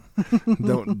 So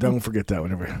don't forget that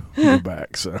whenever we go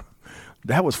back. So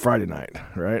that was Friday night,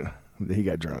 right? He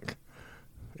got drunk.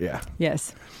 Yeah.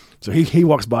 Yes. So he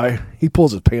walks by, he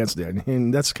pulls his pants down,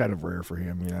 and that's kind of rare for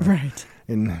him, you know. Right.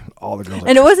 And all the girls,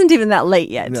 And it wasn't even that late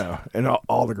yet. no, and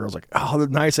all the girls like, oh, the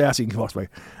nice ass. He walks by,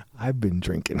 I've been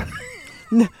drinking.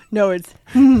 No, it's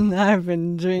I've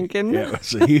been drinking. Yeah,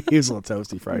 so he was a little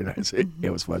toasty Friday night. So it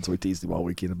was fun. So we teased him all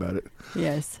weekend about it.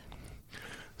 Yes.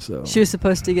 So She was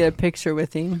supposed to get a picture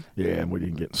with him. yeah, and we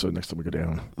didn't get. So next time we go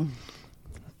down.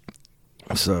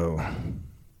 So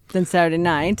Then Saturday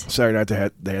night. Saturday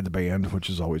night they had the band, which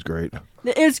is always great.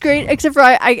 It was great, except for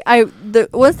the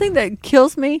one thing that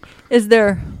kills me is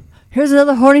here's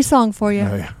another horny song for you.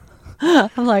 Oh, yeah.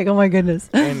 I'm like, oh my goodness.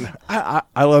 And I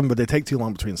love them, but they take too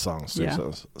long between songs. Too, Yeah.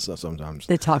 so sometimes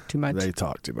They talk too much. they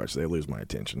talk too much. They lose my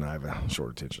attention. I have a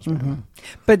short attention span.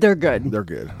 But they're good. They're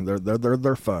good.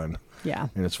 They're fun, Yeah.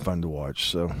 and it's fun to watch.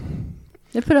 So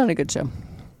They put on a good show.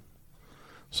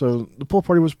 the pool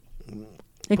party was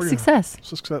It's pretty- success.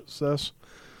 success.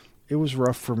 It was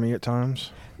rough for me at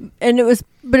times. And it was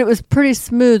pretty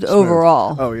smooth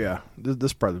overall. Oh yeah, this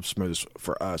is probably the smoothest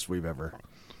for us we've ever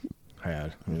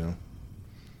had. You know.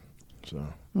 So.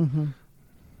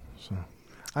 So.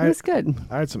 It was good.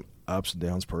 I had some ups and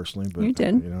downs personally, but You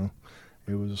did. You know,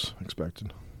 it was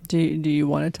expected. Do you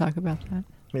want to talk about that?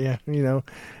 Yeah, you know,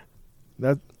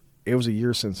 that it was a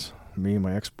year since me and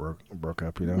my ex broke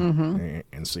up. You know,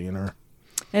 and seeing her.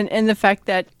 And the fact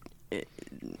that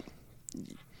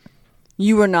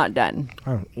you were not done.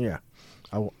 Oh yeah,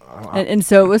 And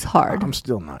so it was hard. I'm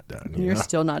still not done. You're know?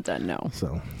 still not done, no.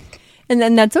 So. And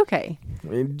then that's okay. I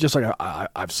mean, just like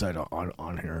I've said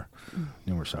on here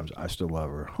numerous times, I still love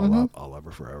her. I'll love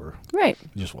her forever. Right.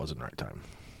 It just wasn't the right time.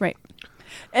 Right.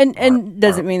 And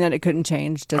doesn't mean that it couldn't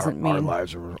change. Doesn't Our mean.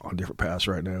 lives are on different paths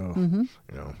right now. You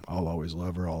know, I'll always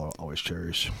love her. I'll always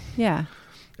cherish. Yeah.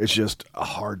 It's just a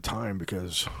hard time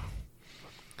because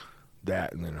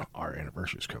that, and then our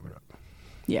anniversary is coming up.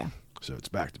 Yeah. So it's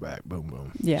back to back. Boom,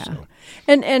 boom. Yeah. So,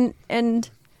 And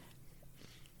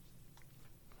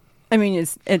I mean,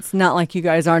 it's not like you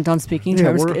guys aren't on speaking Yeah,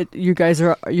 terms. we're-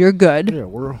 You're good. yeah,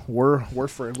 we're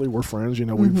friendly. We're friends. You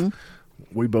know,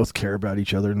 we both care about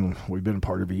each other, and we've been a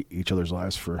part of each other's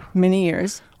lives for Many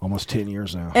years. almost 10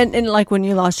 years now. And like when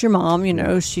you lost your mom, you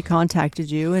know, she contacted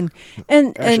you and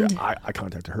Actually, I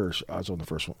contacted her. I was on the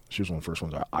first one. She was one of the first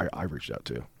ones I reached out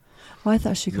to. I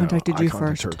thought she contacted you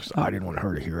first. her because I didn't want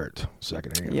her to hear it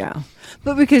secondhand. Yeah.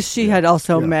 But because she had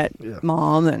also Yeah. met Yeah.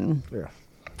 Mom and Yeah.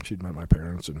 She'd met my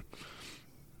parents, and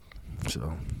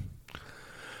so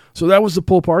that was the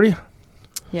pool party.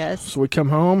 yes. So we come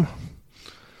home.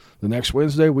 The next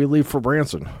Wednesday, we leave for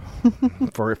Branson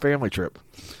for a family trip.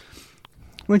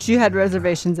 Which you had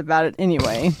reservations about it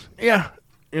anyway. Yeah,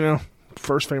 you know,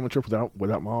 first family trip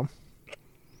without Mom,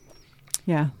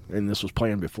 Yeah. and this was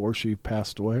planned before she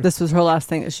passed away. This was her last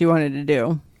thing that she wanted to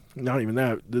do. Not even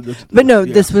that. But no,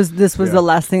 yeah. this was Yeah. the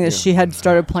last thing that Yeah. she had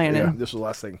started planning. Yeah, this was the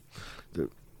last thing. The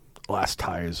last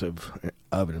ties of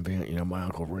an event. You know, my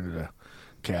uncle rented a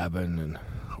cabin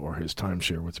or his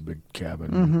timeshare with a big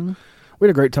cabin. We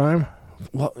had a great time.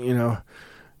 Well, you know,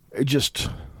 it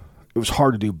was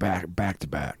hard to do back to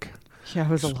back. Yeah, it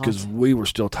was a lot. Because we were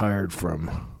still tired from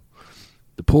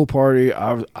the pool party.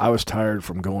 I was tired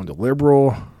from going to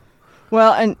Liberal.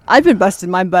 Well, and I've been busting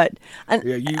my butt. And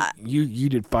Yeah, you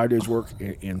did 5 days work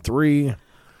in 3.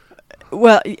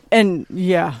 well, and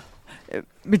yeah,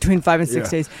 between 5 and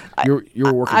 6 Yeah. days. You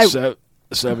were working I-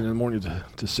 7 in the morning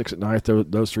to 6 at night.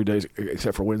 Those 3 days,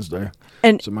 except for Wednesday.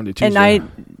 And So Monday, Tuesday. and I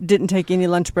didn't take any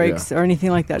lunch breaks Yeah. or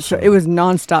anything like that. So So it was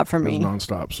nonstop for It me. was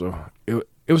nonstop. So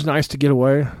it was nice to get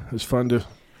away. It was fun to,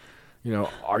 you know,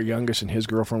 our youngest and his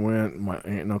girlfriend went. My aunt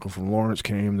and uncle from Lawrence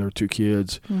came. There were 2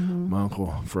 kids. My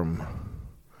uncle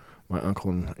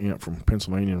and aunt from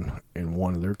Pennsylvania and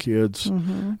one of their kids.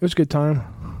 It was a good time.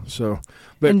 So,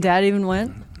 but And Dad even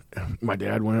went. my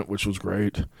dad went, which was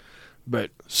great.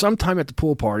 But sometime at the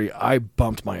pool party, I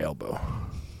bumped my elbow.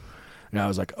 And I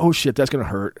was like, oh, shit, that's going to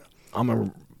hurt. I'm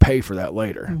going to pay for that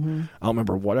later. I don't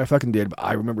remember what I fucking did, but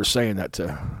I remember saying that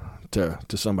to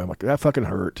somebody. I'm like, that fucking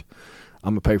hurt.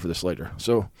 I'm going to pay for this later.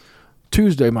 So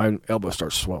Tuesday, my elbow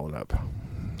starts swelling up.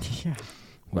 Yeah.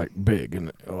 Like big.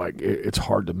 And like it's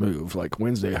hard to move. Like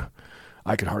Wednesday,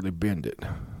 I could hardly bend it.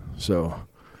 So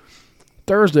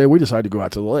Thursday, we decided to go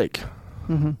out to the lake.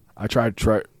 I tried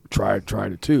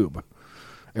a tube.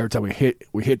 Every time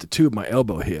we hit the tube, my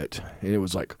elbow hit, and it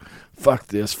was like fuck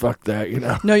this, fuck that, you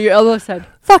know. No, your elbow said,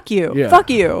 fuck you, Yeah. fuck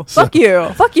you, So- fuck you,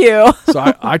 fuck you.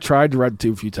 So I tried to ride the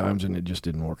tube a few times and it just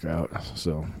didn't work out.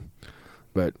 So,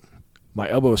 but my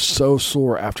elbow was so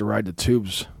sore after riding the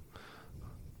tubes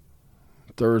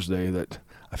Thursday that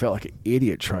I felt like an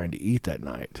idiot trying to eat that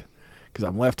night because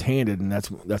I'm left-handed and that's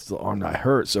the arm that I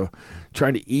hurt. So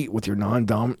trying to eat with your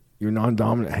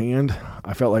non-dominant hand,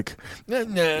 I felt like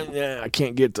I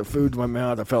can't get the food to my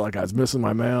mouth. I felt like I was missing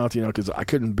my mouth, you know, because I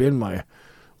couldn't bend my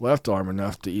left arm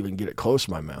enough to even get it close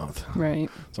to my mouth. Right.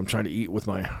 So I'm trying to eat with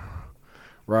my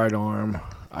right arm.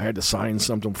 I had to sign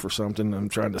something for something. I'm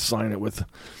trying to sign it with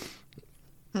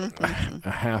a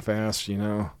half-ass, you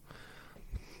know,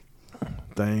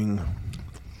 thing.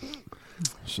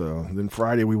 So then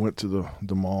Friday we went to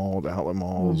the mall, the outlet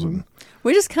malls, and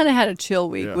We just kind of had a chill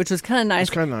week, Yeah. which was kind of nice.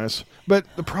 it's kind of nice. But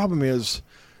the problem is,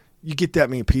 you get that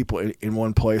many people in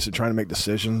one place and trying to make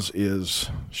decisions is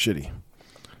shitty.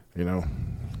 You know,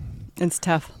 It's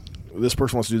tough. this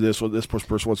person wants to do this. Well, this person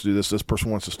wants to do this. This person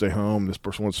wants to stay home. This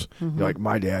person wants, like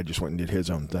my dad just went and did his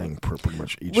own thing pretty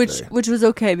much each day. Which was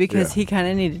okay because Yeah. he kind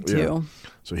of needed to. Yeah.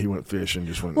 So he went fishing,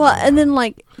 just went. Well, and then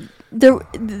like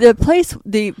the place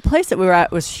that we were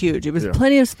at was huge. It was Yeah.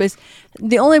 plenty of space.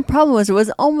 The only problem was it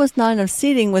was almost not enough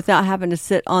seating without having to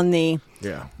sit on the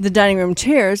yeah, dining room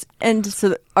chairs, and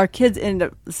so our kids ended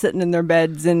up sitting in their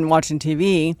beds and watching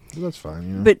TV. well, that's fine. You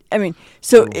know? But I mean,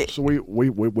 so So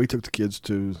we took the kids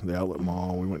to the outlet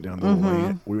mall. We went down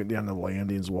to we went down to the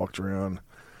landings, walked around,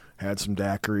 had some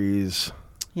daiquiris.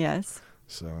 yes,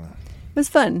 So it was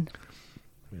fun.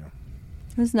 yeah.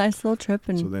 It was a nice little trip,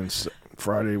 and So then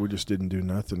Friday we just didn't do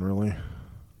nothing really.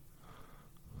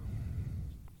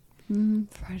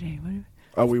 Friday. What?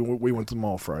 Oh, we went to the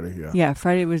mall Friday. Yeah. Yeah,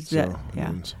 Friday was So, that. Yeah,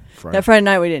 and Friday. that Friday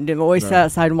night we didn't do it. But we No. sat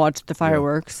outside and watched the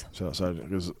fireworks. So outside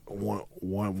because one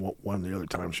of the other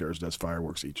timeshares does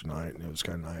fireworks each night, and it was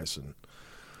kind of nice. And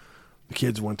the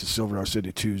kids went to Silver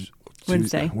City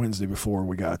Wednesday before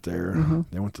we got there.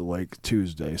 They went to the lake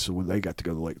Tuesday, so they got to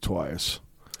go to the lake twice.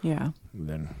 Yeah, And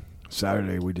then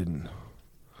Saturday we didn't.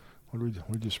 What did we do?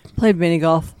 We just played mini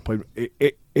golf. played.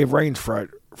 It rained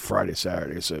Friday,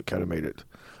 Saturday, so it kind of made it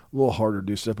a little harder to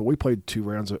do stuff. But we played 2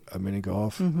 rounds of mini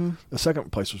golf. The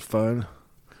second place was fun,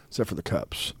 except for the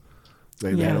cups. They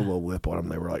had Yeah. a little lip on them.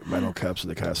 They were like metal cups, and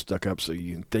they kind of stuck up, so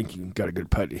you think you got a good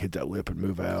putt to hit that lip and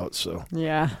move out. So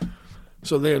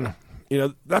then, you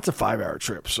know, that's a 5-hour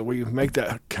trip. So we make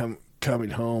that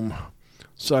coming home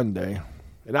Sunday,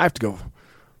 and I have to go.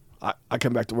 I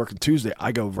come back to work on Tuesday.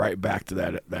 I go right back to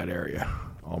that area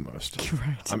almost.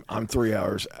 Right. I'm 3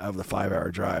 hours of the 5-hour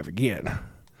drive again.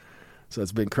 So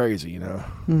it's been crazy, you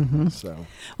know. So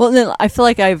Well, then I feel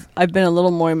like I've been a little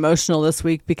more emotional this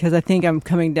week because I think I'm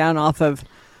coming down off of,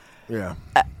 yeah,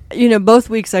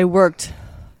 both weeks I worked,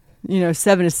 7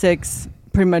 to 6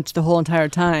 pretty much the whole entire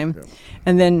time. Yeah.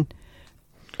 And then,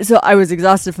 so I was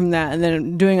exhausted from that and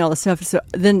then doing all the stuff. So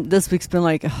then this week's been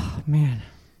like, oh, man.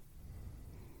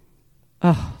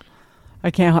 Oh,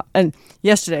 I can't. And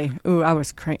yesterday, I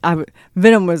was cranky.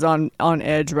 Venom was on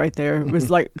edge right there. It was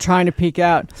like trying to peek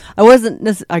out. I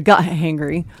wasn't. I got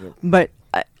hangry, but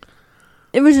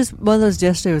it was just one of those.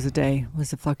 Yesterday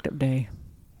was a fucked up day.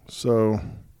 so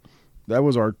that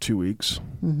was our 2 weeks.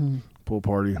 Pool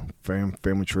party,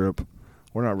 family trip.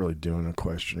 We're not really doing a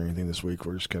question or anything this week.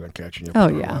 We're just kind of catching up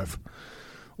with our life.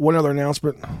 One other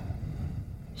announcement,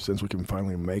 since we can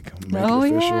finally make it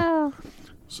official. Yeah.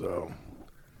 So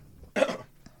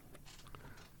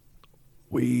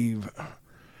we've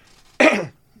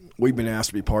been asked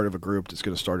to be part of a group that's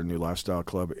going to start a new lifestyle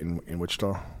club in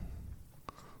Wichita.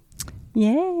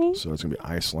 Yay. So it's going to be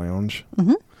Ice Lounge.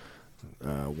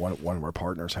 One of our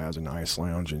partners has an Ice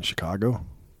Lounge in Chicago.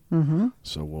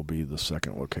 So we'll be the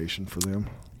second location for them.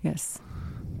 Yes.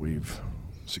 We've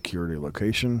secured a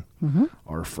location.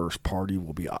 Our first party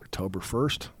will be October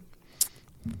 1st.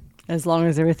 As long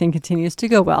as everything continues to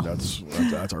go well.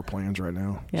 That's our plans right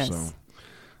now. Yes. So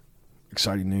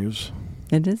exciting news.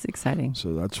 It is exciting.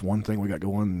 So that's one thing we got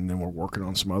going, and then we're working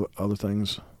on some other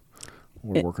things.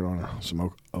 We're working on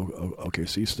some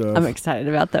OKC stuff. I'm excited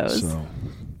about those. So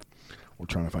we're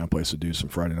trying to find a place to do some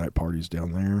Friday night parties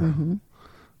down there.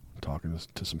 Talking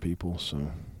to some people.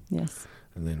 So Yes.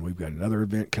 and then we've got another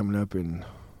event coming up in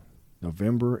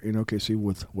November in OKC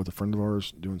with a friend of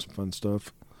ours doing some fun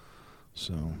stuff.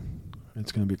 So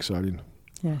it's going to be exciting.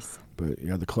 Yes. But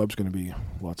yeah, the club's going to be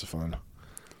lots of fun.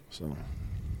 So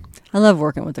I love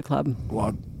working with the club.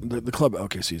 the club at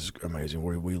OKC is amazing.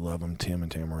 We love them. Tim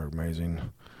and Tam are amazing.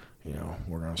 You know,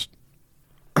 we're going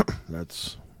to.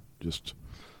 That's just.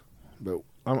 But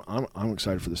I'm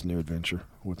excited for this new adventure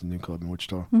with the new club in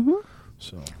Wichita.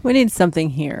 So We need something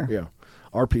here. yeah,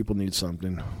 our people need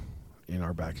something in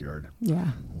our backyard.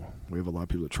 Yeah. We have a lot of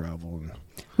people that travel and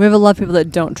We have a lot of people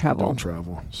that don't travel. don't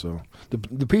travel. So the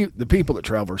people that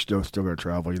travel are still going to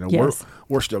travel. You know, Yes.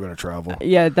 we're still going to travel.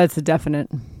 Yeah, that's a definite.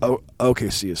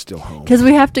 OKC is still home, Because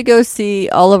we have to go see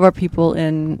all of our people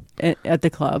at the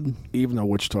club. even though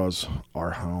Wichita's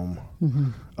our home. Mm-hmm.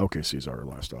 OKC is our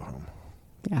lifestyle home,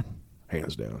 Yeah.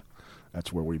 hands down.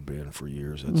 That's where we've been for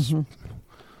years. It's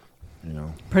you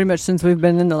know, Pretty much since we've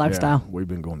been in the yeah, lifestyle. we've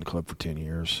been going to club for 10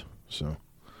 years, so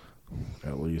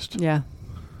at least. Yeah.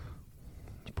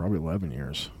 It's probably 11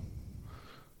 years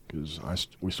because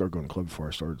we started going to club before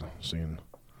I started seeing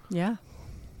Yeah.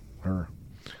 her,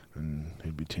 and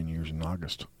it'd be 10 years in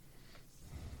August.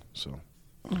 So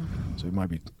it might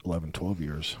be 11, 12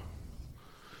 years.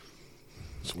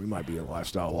 So we might be in a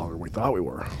lifestyle longer than we thought we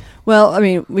were. Well, I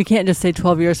mean, we can't just say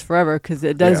 12 years forever because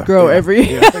it does Yeah, grow yeah, every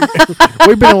year. yeah.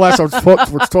 We've been in the lifestyle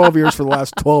for 12 years for the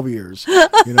last 12 years,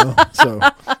 you know? So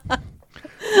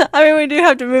I mean, we do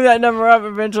have to move that number up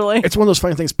eventually. it's one of those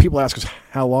funny things. People ask us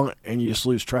how long, and you just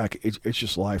lose track. It's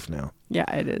just life now,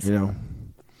 Yeah, it is. you know?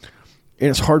 And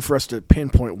it's hard for us to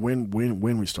pinpoint when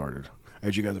we started.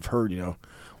 As you guys have heard, you know,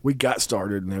 we got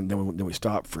started, and then we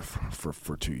stopped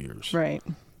for 2 years. Right.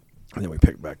 And then we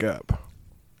picked back up.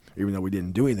 Even though we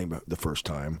didn't do anything the first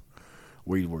time,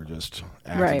 we were just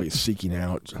actively Right. seeking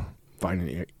out,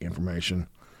 finding information.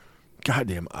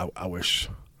 Goddamn, I wish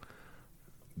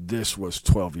this was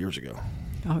 12 years ago.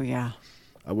 Oh, yeah.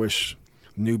 I wish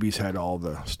newbies had all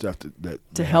the stuff that To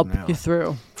they have help now. you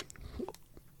through.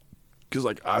 Because,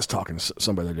 like, I was talking to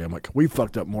somebody the other day. I'm like, we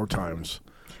fucked up more times.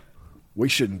 We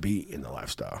shouldn't be in the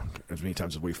lifestyle as many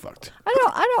times as we fucked.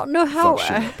 I don't know how. Fuck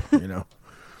shit up, you know?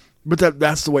 But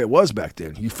that's the way it was back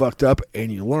then. You fucked up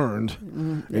and you learned,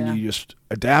 and yeah. you just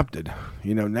adapted.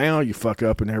 You know, now you fuck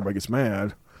up and everybody gets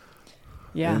mad,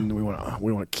 Yeah. and we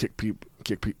want to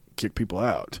kick people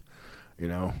out. You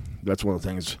know, that's one of the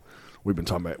things we've been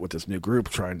talking about with this new group,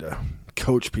 trying to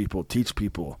coach people, teach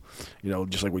people. You know,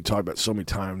 just like we talked about so many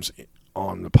times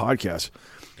on the podcast.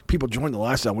 People join the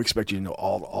lifestyle. We expect you to know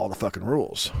all the fucking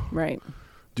rules. Right.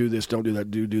 Do this, don't do that.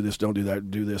 Do this, don't do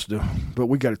that. Do this, do. But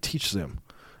we got to teach them.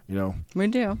 You know, We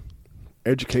do.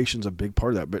 education's a big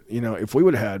part of that. But, you know, if we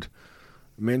would have had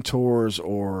mentors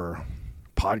or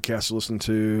podcasts to listen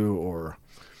to or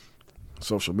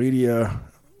social media,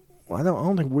 well, I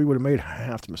don't think we would have made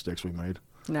half the mistakes we made.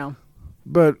 No.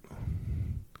 But,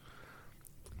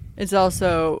 It's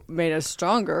also made us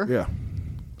stronger. yeah.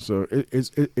 So it's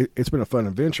been a fun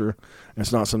adventure.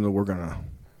 It's not something that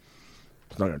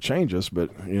it's not going to change us, but,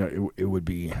 you know, it would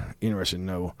be interesting to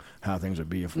know how things would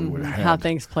be if we would have had. How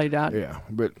things played out. Yeah.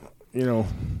 But, you know.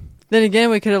 Then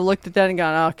again, we could have looked at that and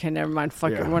gone, oh, okay, never mind.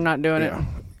 Fuck Yeah. it. We're not doing Yeah. it.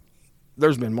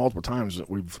 There's been multiple times that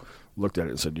we've looked at it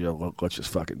and said, you know, look, let's just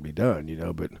fucking be done, you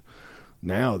know. But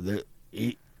now that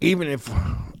even if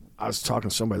I was talking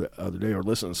to somebody the other day or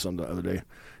listening to something the other day,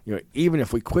 you know, even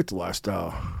if we quit the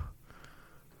lifestyle,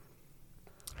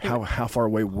 how far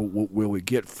away will we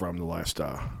get from the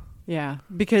lifestyle? Yeah.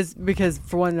 Because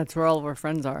for one, that's where all of our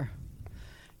friends are.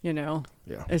 You know?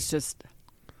 Yeah. It's just,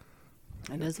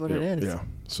 it is what yeah, it is. Yeah.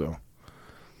 So,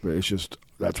 but it's just,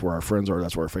 that's where our friends are.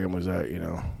 That's where our family's at, you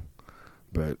know.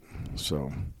 But,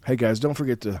 so, hey guys, don't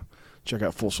forget to check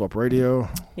out Full Swap Radio.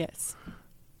 Yes.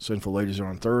 Sinful Ladies are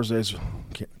on Thursdays.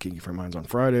 Kinky Free Minds on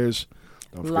Fridays.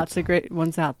 Lots of great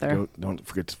ones out there. Don't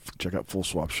forget to check out Full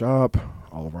Swap Shop.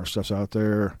 All of our stuff's out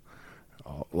there.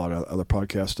 A lot of other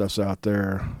podcast stuff's out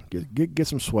there. Get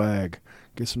some swag.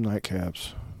 Get some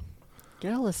nightcaps.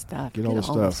 Get all this stuff. Get all the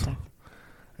stuff.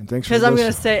 And thanks for Because I'm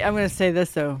listening. gonna say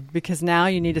this though, because now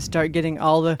you need to start getting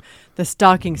all the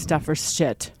stocking stuffer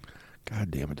shit. God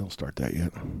damn it! Don't start that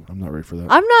yet. I'm not ready for that.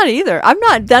 I'm not either. I'm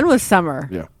not done with summer.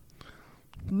 Yeah.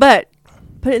 But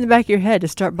put it in the back of your head to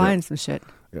start buying some shit.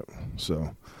 Yep.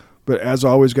 So, but as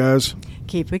always, guys,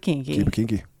 Keep it kinky. keep it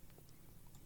kinky.